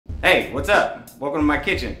Hey, what's up? Welcome to my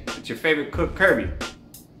kitchen. It's your favorite cook, Kirby.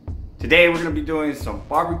 Today we're gonna be doing some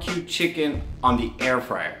barbecue chicken on the air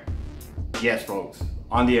fryer. Yes, folks,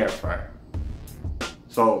 on the air fryer.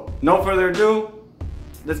 So, no further ado,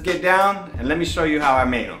 let's get down and let me show you how I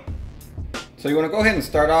made them. So you wanna go ahead and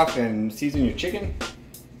start off and season your chicken.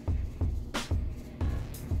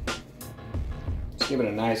 Just give it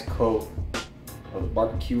a nice coat of the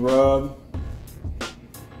barbecue rub.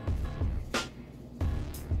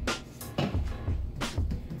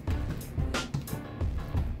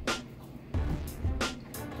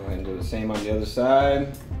 Go ahead and do the same on the other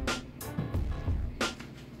side.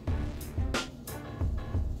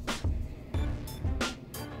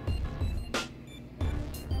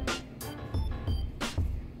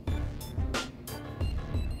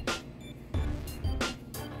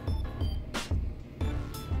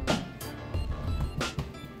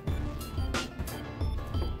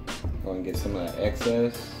 Go and get some of that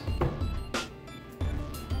excess.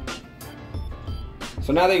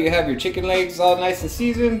 So now that you have your chicken legs all nice and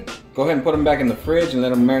seasoned, go ahead and put them back in the fridge and let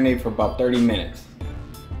them marinate for about 30 minutes.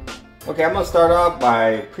 Okay, I'm gonna start off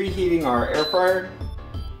by preheating our air fryer.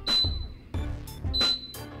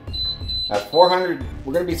 At 400,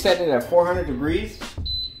 we're gonna be setting it at 400 degrees.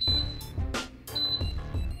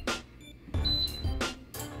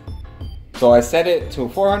 So I set it to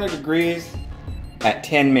 400 degrees at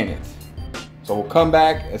 10 minutes. So we'll come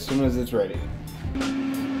back as soon as it's ready.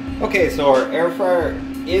 Okay, so our air fryer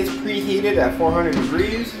is preheated at 400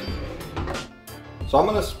 degrees. So I'm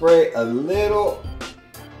gonna spray a little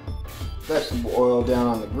vegetable oil down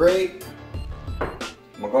on the grate.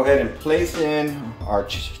 I'm gonna go ahead and place in our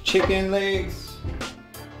chicken legs.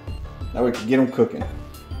 Now we can get them cooking.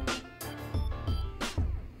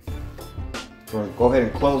 So we're gonna go ahead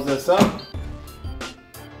and close this up.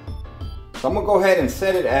 So I'm gonna go ahead and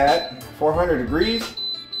set it at 400 degrees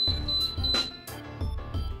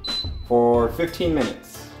for 15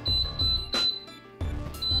 minutes.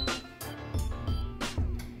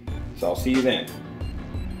 So I'll see you then.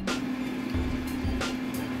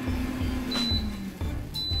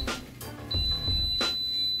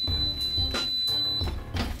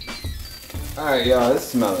 Alright y'all, it's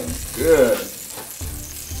smelling good.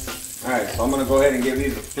 Alright, so I'm gonna go ahead and give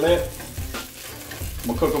these a flip. I'm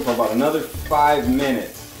gonna cook them for about another 5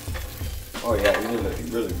 minutes. Oh yeah, these are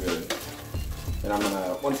looking really good. And I'm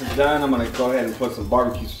gonna, once it's done, I'm gonna go ahead and put some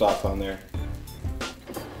barbecue sauce on there.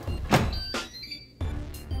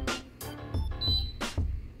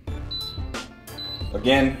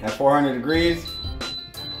 Again, at 400 degrees,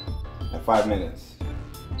 at 5 minutes.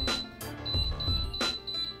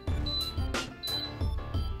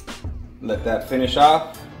 Let that finish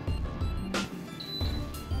off.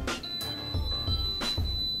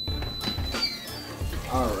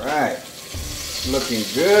 All right, looking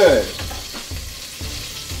good.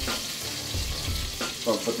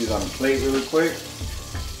 So I'll put these on a plate really quick.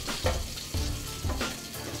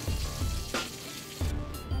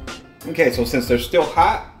 Okay, so since they're still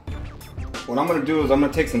hot, what I'm gonna do is I'm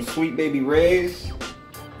gonna take some Sweet Baby Ray's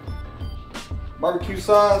barbecue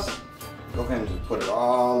sauce. Go ahead and just put it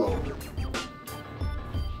all over.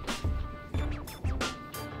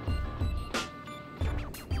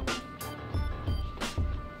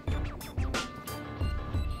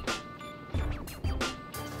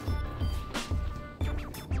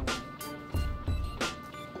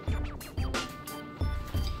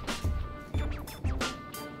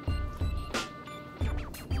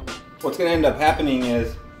 What's gonna end up happening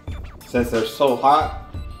is, since they're so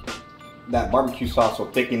hot, that barbecue sauce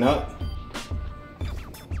will thicken up.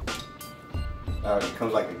 It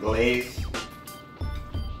becomes like a glaze.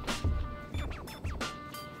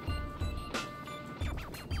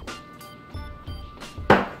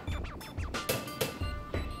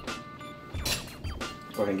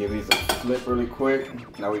 Go ahead and give these a flip really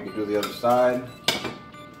quick. Now we can do the other side.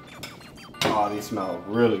 Oh, these smell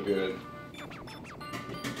really good.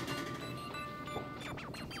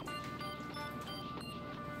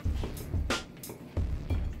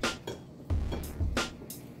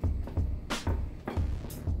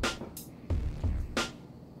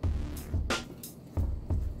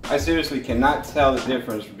 I seriously cannot tell the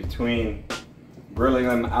difference between grilling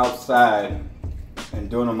them outside and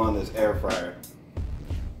doing them on this air fryer.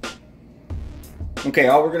 Okay,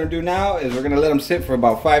 all we're gonna do now is we're gonna let them sit for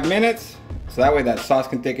about 5 minutes, so that way that sauce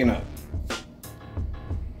can thicken up.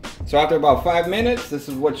 So after about 5 minutes, this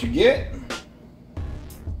is what you get.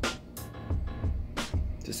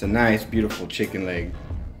 Just a nice, beautiful chicken leg.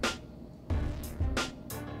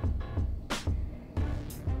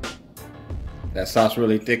 That sauce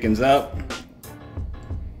really thickens up.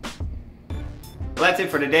 Well, that's it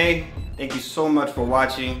for today. Thank you so much for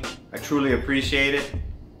watching. I truly appreciate it.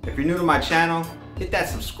 If you're new to my channel, hit that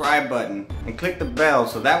subscribe button and click the bell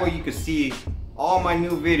so that way you can see all my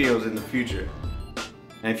new videos in the future.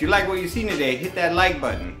 And if you like what you've seen today, hit that like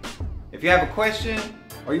button. If you have a question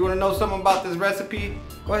or you want to know something about this recipe,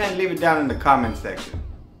 go ahead and leave it down in the comment section.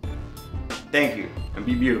 Thank you, and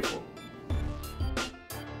be beautiful.